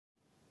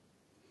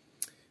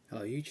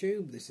Hello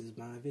YouTube, this is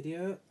my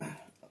video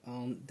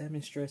on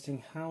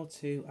demonstrating how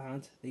to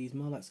add these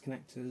molex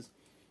connectors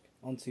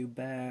onto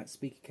bare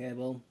speaker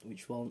cable,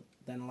 which will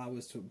then allow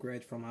us to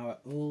upgrade from our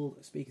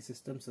old speaker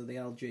system, so the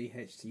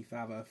LG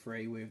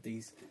HT553 with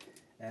these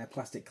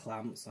plastic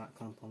clamps that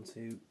clamp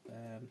onto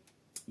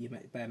your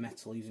bare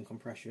metal using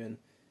compression,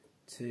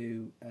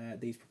 to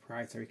these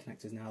proprietary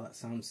connectors now that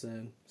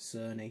Samsung,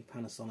 Sony,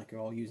 Panasonic are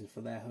all using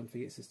for their home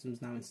theatre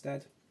systems now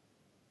instead.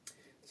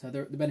 So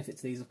the benefit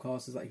to these, of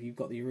course, is that if you've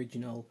got the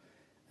original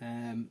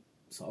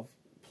sort of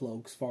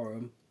plugs for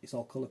them, it's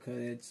all colour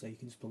coded, so you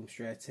can just plug them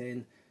straight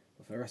in.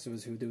 But for the rest of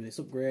us who do this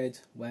upgrade,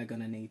 we're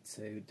going to need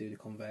to do the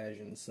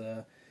conversion.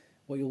 So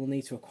what you will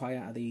need to acquire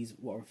are these,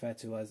 what are referred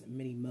to as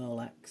mini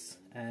molex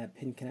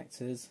pin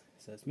connectors.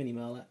 So it's mini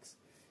molex.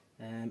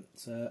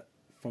 So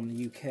from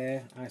the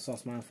UK, I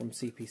sourced mine from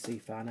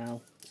CPC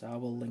Farnell. So I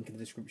will link in the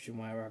description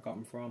where I got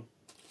them from.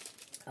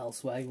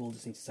 Elsewhere, you'll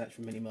just need to search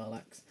for mini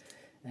molex.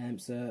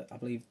 So I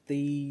believe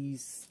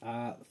these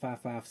are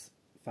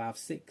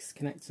 5556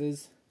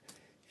 connectors.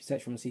 If you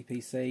search from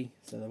CPC,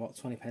 so they're about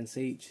 20p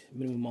each.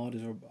 Minimum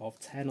orders are of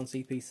 10 on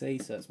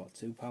CPC, so it's about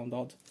 £2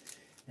 odd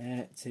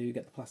to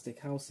get the plastic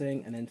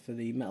housing. And then for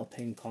the metal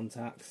pin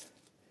contacts,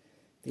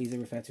 these are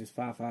referred to as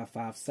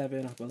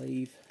 5557, I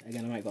believe.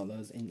 Again, I might have got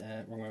those in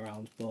wrong way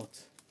around,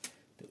 but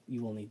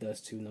you will need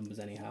those two numbers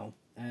anyhow.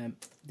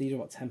 These are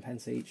about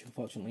 10p each.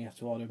 Unfortunately, you have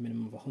to order a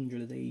minimum of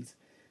 100 of these.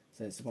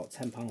 So it's about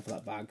 £10 for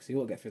that bag, so you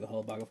won't get through the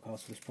whole bag, of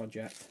course, for this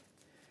project.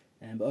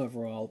 But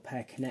overall,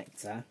 per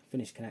connector,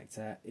 finished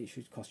connector, it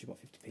should cost you about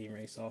 50p in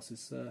resources.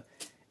 So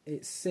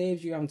it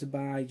saves you having to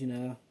buy, you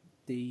know,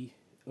 the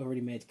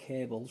already made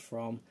cables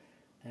from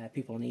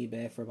people on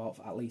eBay for about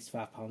at least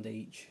 £5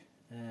 each.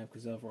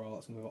 Because overall,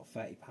 it's going to be about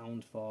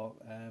 £30 for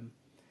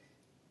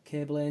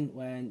cabling.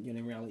 When, you know,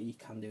 in reality, you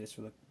can do this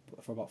for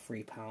about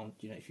 £3.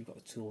 You know, if you've got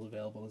the tools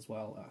available as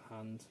well at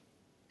hand.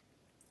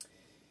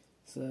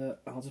 So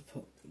I'll just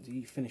put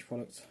the finished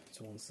product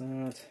to one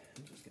side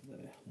and just get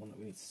the one that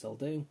we need to still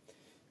do.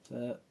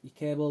 So your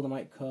cable, they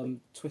might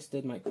come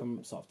twisted, might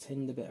come sort of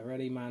tinned a bit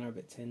already. Mine are a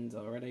bit tinned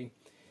already.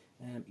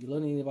 You'll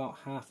only need about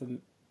 ½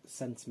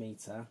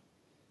 centimetre.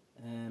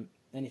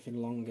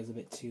 Anything longer is a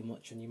bit too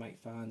much, and you might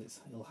find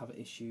it'll have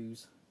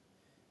issues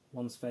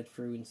once fed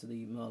through into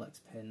the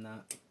molex pin.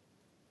 That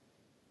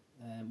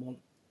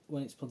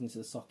when it's plugged into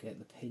the socket,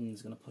 the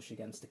pin's going to push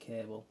against the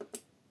cable,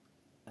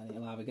 and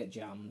it'll either get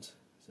jammed,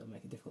 so it'll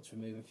make it difficult to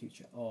remove in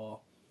future, or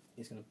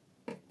it's going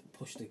to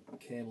push the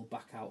cable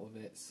back out of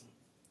its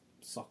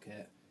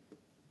socket,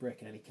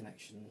 breaking any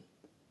connection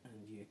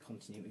and your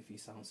continuity for your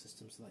sound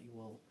system, so that you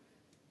will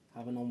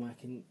have a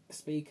non-working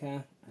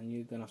speaker, and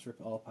you're going to have to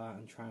rip it all apart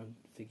and try and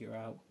figure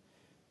out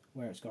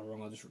where it's gone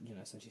wrong, or just, you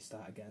know, essentially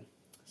start again.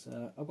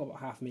 So I've got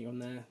about ½ metre on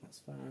there, that's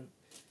fine.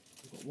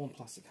 I've got one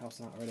plastic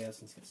housing out already, I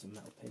just need to get some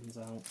metal pins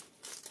out.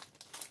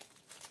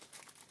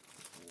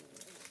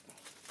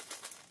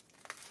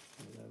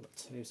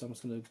 So I'm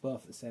just going to do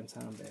both at the same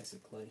time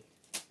basically,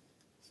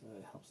 so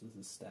it helps us as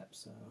a step.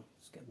 So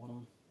just get one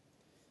on,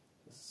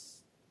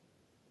 just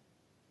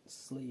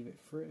sleeve it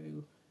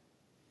through,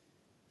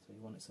 so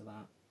you want it so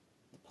that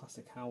the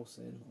plastic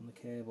housing on the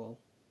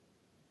cable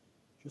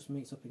just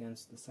meets up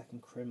against the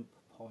second crimp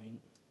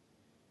point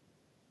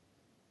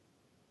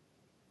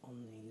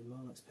on the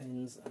molex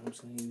pins. And I'm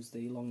just going to use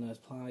the long nose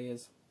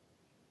pliers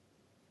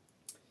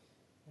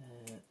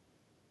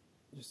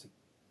just to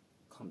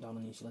clamp down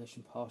on the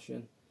insulation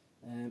portion.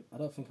 I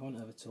don't think I want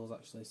other tools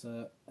actually,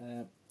 so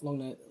long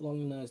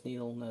nose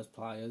needle nose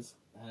pliers.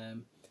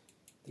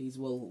 These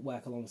will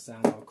work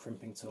alongside our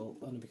crimping tool,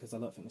 only because I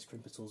don't think this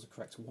crimper tool is the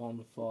correct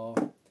one for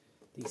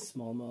these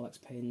small molex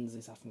pins.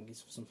 I think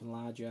it's for something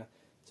larger,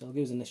 so it'll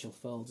give us initial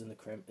folds in the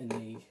pin,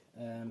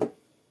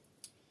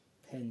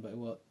 but it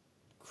won't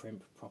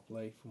crimp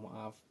properly from what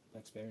I've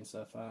experienced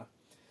so far.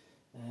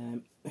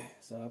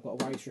 So I've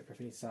got a wire stripper if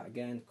I need to start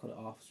again, cut it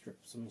off, strip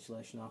some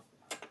insulation off,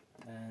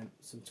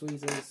 some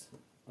tweezers,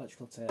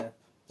 electrical tape,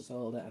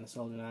 solder, and a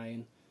soldering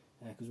iron,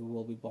 because we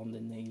will be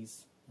bonding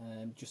these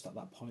just at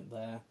that point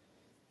there,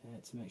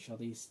 to make sure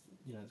these,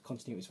 you know, the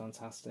continuity is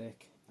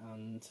fantastic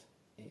and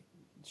it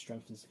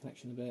strengthens the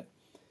connection a bit.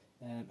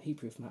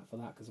 Heatproof mat for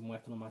that, because I'm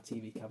working on my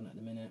TV cabinet at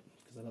the minute,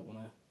 because I don't want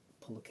to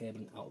pull the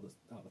cabling out of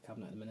the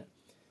cabinet at the minute,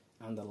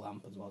 and a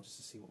lamp as well, just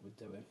to see what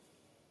we're doing.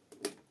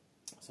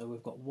 So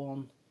we've got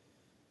one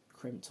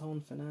crimped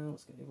on for now.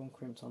 Let's get the other one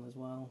crimped on as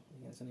well.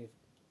 Yeah, it's only a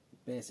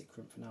basic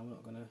crimp for now. We're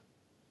not going to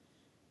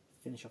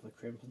finish off the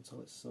crimp until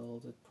it's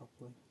soldered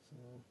properly. So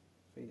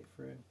feed it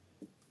through.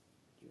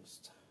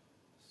 Just a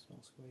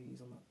small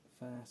squeeze on that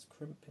first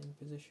crimping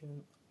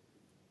position.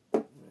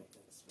 Right,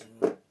 that's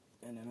fine.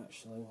 And then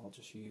actually what I'll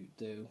just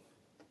do,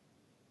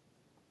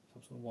 I'm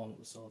just going to warm up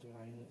the soldering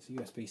iron. It's a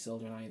USB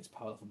soldering iron, it's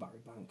powered off a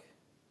battery bank,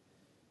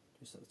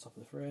 just at the top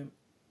of the frame.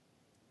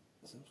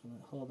 So I'm just going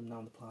to hold them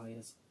down the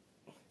pliers.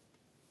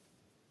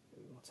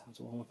 Give it more time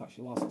to warm up.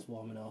 Actually, whilst it's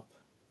warming up,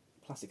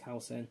 plastic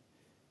housing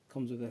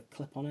comes with a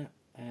clip on it.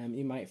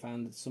 You might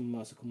find that some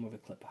most will come with a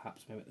clip,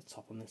 perhaps maybe at the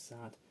top on this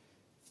side.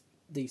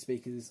 these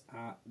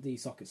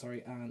sockets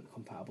aren't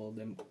compatible with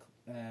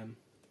them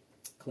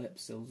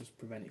clips, so it'll just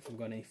prevent it from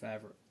going any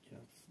further, you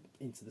know,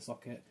 into the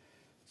socket.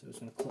 So I'm just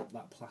going to clip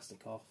that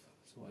plastic off,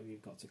 so whatever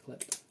you've got to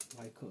clip,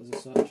 wire cutters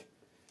as such.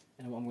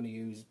 And what I'm going to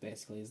use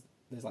basically is,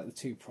 there's like the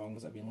two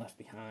prongs that have been left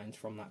behind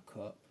from that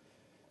cut.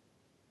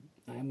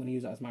 I am going to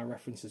use that as my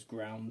reference as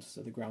ground,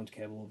 so the ground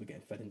cable will be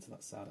getting fed into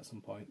that side at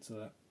some point, so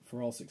that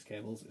for all 6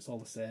 cables it's all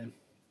the same.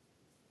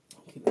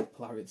 I'll keep the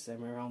polarity the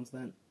same way around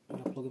then,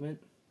 and I'll plug them in.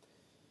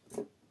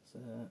 So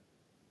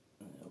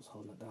I was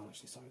holding that down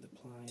actually, sorry, the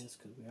pliers,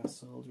 because we are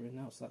soldering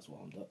now, so that's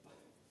warmed up.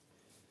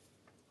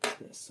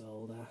 Bit of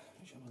solder,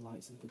 make sure my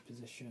light's in a good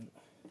position.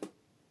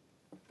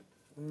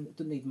 And it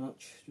doesn't need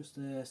much, just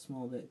a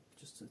small bit,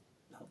 just to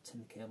help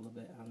tin the cable a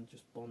bit and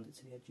just bond it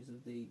to the edges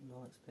of the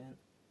molex paint.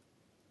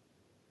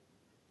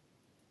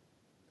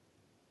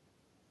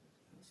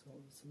 Solder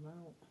some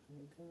out, there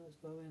we go, it's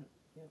going,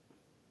 yep.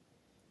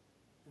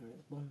 There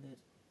it's bonded,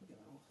 get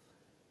that off.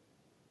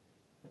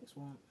 Next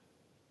one.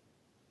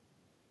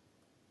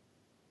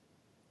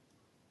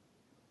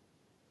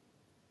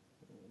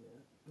 There we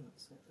go,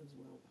 that's it as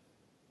well.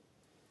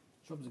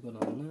 Jobs are good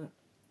on that.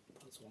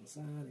 Put to one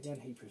side, again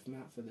heatproof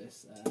mat for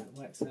this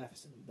wet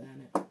surface and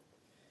burn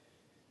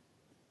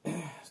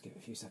it. Just give it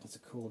a few seconds to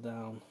cool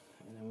down,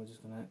 and then we're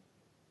just going to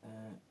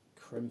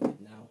crimp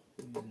it now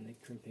using the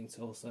crimping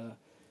tool. So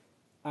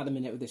at the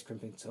minute with this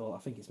crimping tool, I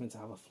think it's meant to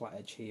have a flat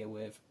edge here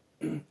with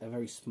a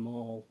very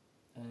small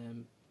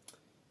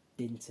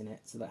dint in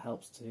it, so that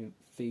helps to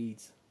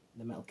feed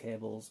the metal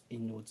cables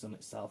inwards on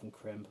itself and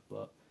crimp,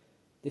 but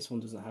this one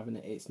doesn't have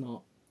it. It's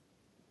not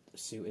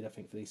suited, I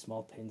think, for these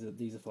small pins.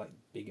 These are for like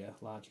bigger,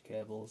 larger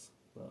cables,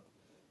 but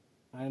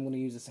I am going to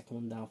use the second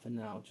one down for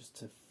now, just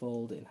to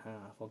fold it in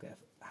half. I'll get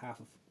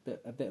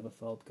a bit of a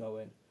fold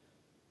going,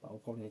 but I'll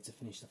probably need to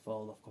finish the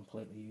fold off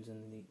completely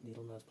using the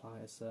needle nose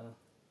pliers. So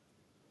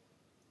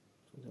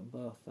we've done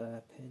both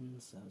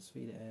pins, so let's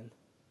feed it in,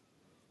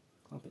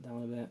 clamp it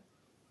down a bit,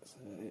 so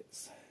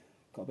it's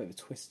got a bit of a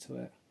twist to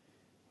it.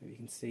 Maybe you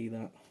can see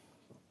that.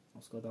 I'll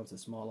just go down to the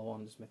smaller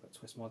one, just make that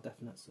twist more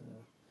definite, so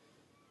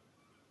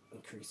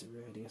increase the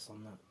radius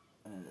on that.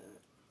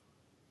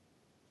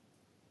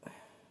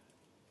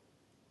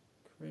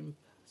 Crimp,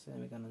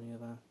 same again on the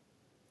other.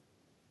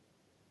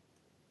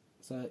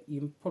 So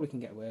you probably can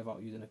get away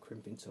without using a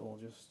crimping tool,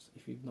 just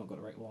if you've not got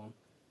the right one,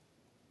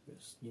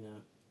 just, you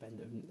know, bend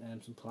it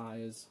with some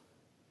pliers,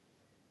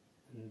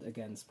 and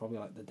again it's probably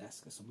like the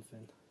desk or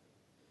something,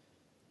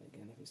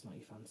 again if it's not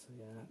your fancy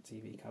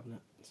TV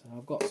cabinet. So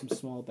I've got some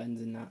small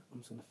bends in that. I'm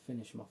just going to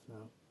finish them off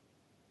now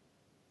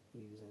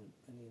using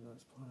any of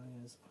those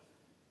pliers.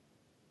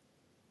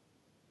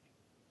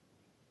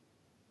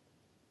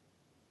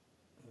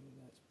 There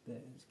we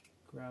go, it's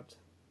grabbed.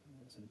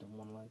 I've done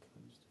one leg,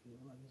 I'll just do the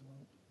other leg as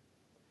well.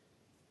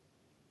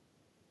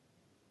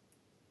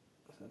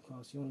 So of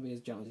course you want to be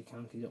as gentle as you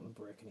can, because you don't want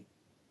to break any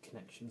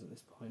connections at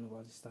this point,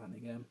 otherwise you're starting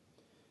again.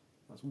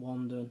 That's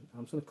one done.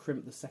 I'm just going to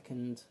crimp the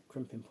second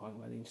crimping point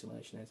where the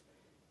insulation is.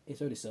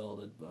 It's already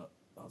soldered, but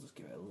I'll just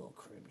give it a little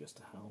crimp just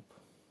to help.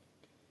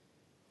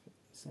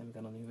 Same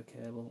again on the other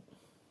cable.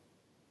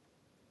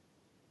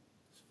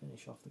 Just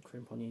finish off the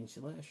crimp on the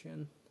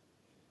insulation.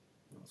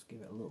 I'll just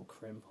give it a little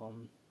crimp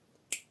on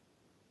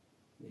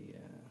the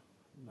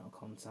metal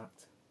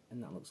contact,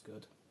 and that looks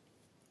good.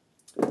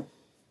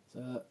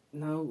 So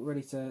now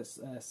ready to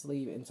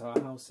sleeve it into our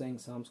housing,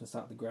 so I'm just going to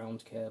start the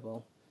ground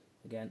cable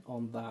again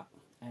on that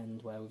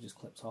end where we've just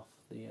clipped off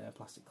the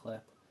plastic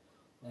clip.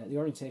 The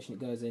orientation it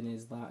goes in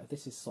is that if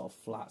this is sort of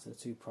flat, so the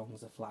two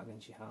prongs are flat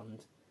against your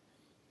hand,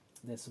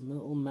 there's some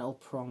little metal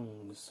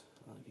prongs,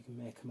 I don't know if you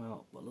can make them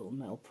out, but little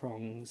metal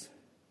prongs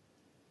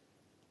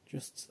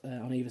just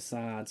on either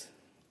side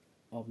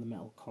of the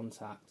metal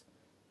contact.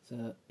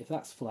 So if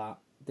that's flat,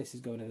 this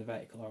is going in a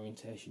vertical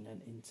orientation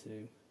then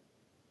into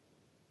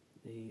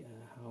the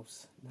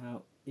house.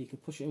 Now you can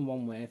push it in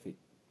one way. If it,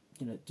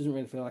 you know, it doesn't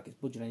really feel like it's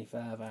budging any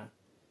further,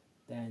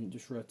 then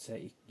just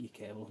rotate your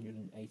cable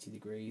 180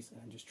 degrees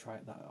and just try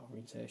that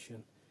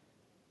orientation,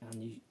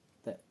 and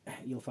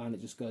you'll find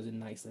it just goes in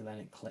nicely. Then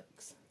it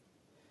clicks,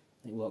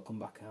 and it won't come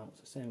back out.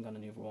 So same on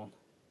the other one.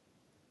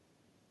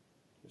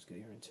 Just get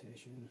the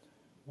orientation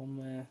one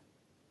way.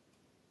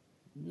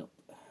 Nope.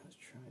 Let's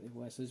try it the other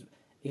way. So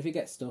if it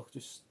gets stuck,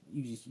 just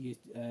use your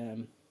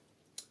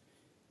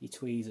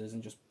tweezers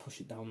and just push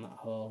it down that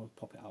hole and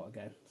pop it out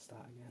again,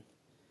 start again.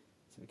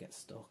 So it gets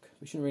stuck.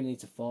 We shouldn't really need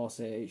to force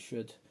it. It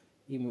should,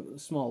 even with a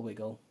small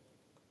wiggle,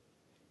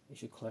 it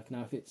should click.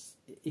 Now if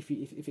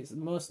it's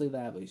mostly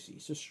there but it's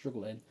just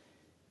struggling,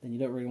 then you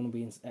don't really want to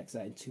be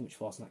exerting too much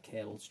force on that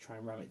cable to try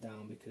and ram it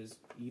down, because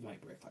you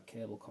might break that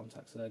cable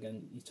contact. So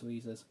again, your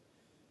tweezers,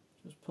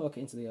 just poke it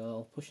into the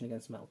hole, pushing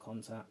against metal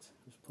contact,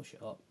 just push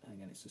it up, and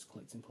again it's just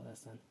clicked in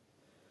place then.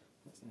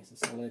 That's nice and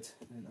solid,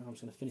 and I'm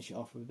just going to finish it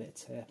off with a bit of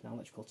tape now,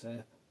 electrical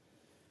tape,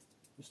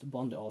 just to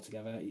bond it all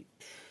together.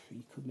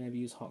 You could maybe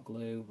use hot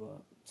glue,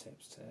 but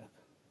tape's tape.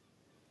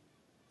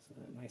 So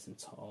nice and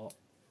taut,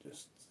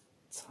 just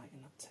tighten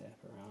that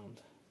tape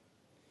around.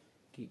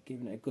 keep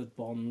giving it a good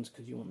bond,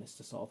 because you want this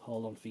to sort of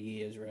hold on for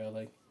years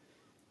really.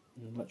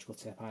 And electrical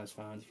tape I have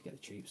found, if you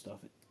get the cheap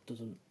stuff, it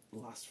doesn't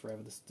last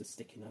forever, the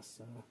stickiness,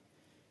 so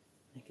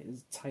make it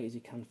as tight as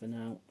you can for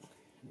now,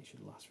 and it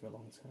should last for a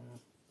long time.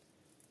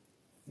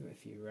 Give it a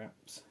few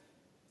wraps.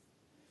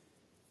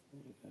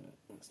 There we go,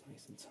 that's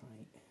nice and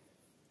tight.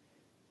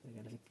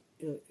 Again,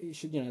 it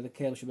should, the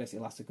cable should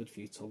basically last a good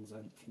few tugs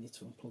then, if you need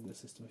to unplug the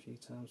system a few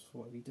times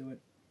before you do it.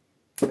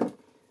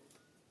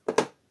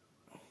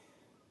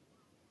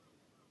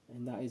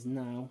 And that is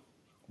now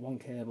one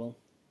cable.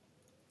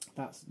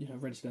 That's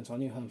ready to go into our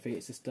new home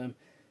theatre system.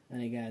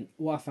 And again,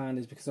 what I found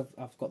is, because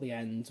I've got the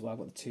ends where I've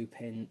got the two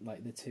pin,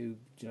 like the two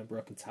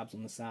broken tabs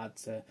on the side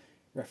to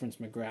reference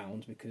my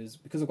ground, because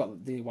I've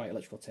got the white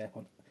electrical tape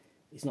on,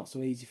 it's not so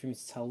easy for me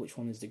to tell which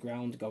one is the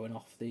ground going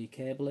off the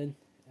cabling.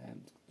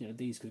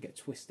 These could get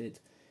twisted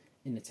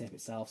in the tape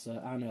itself,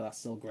 so I know that's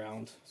still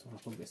ground. So when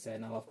I plug this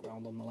in, I'll have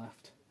ground on the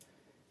left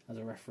as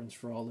a reference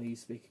for all these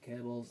speaker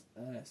cables,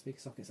 speaker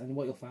sockets. And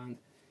what you'll find,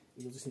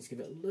 you'll just need to give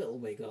it a little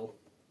wiggle,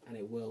 and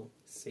it will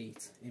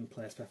seat in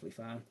place perfectly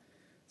fine.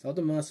 So I've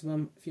done most of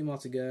them, a few more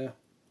to go.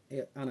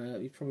 I know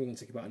you're probably going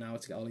to take about an hour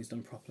to get all these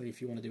done properly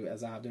if you want to do it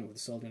as I've done it with the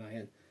soldering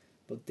iron,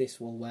 but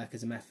this will work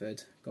as a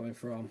method going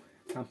from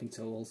camping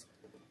tools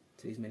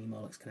to these mini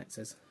molex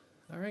connectors.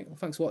 Alright, well,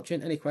 thanks for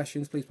watching. Any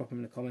questions, please pop them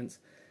in the comments,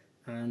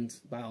 and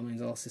by all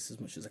means I'll assist as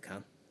much as I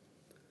can.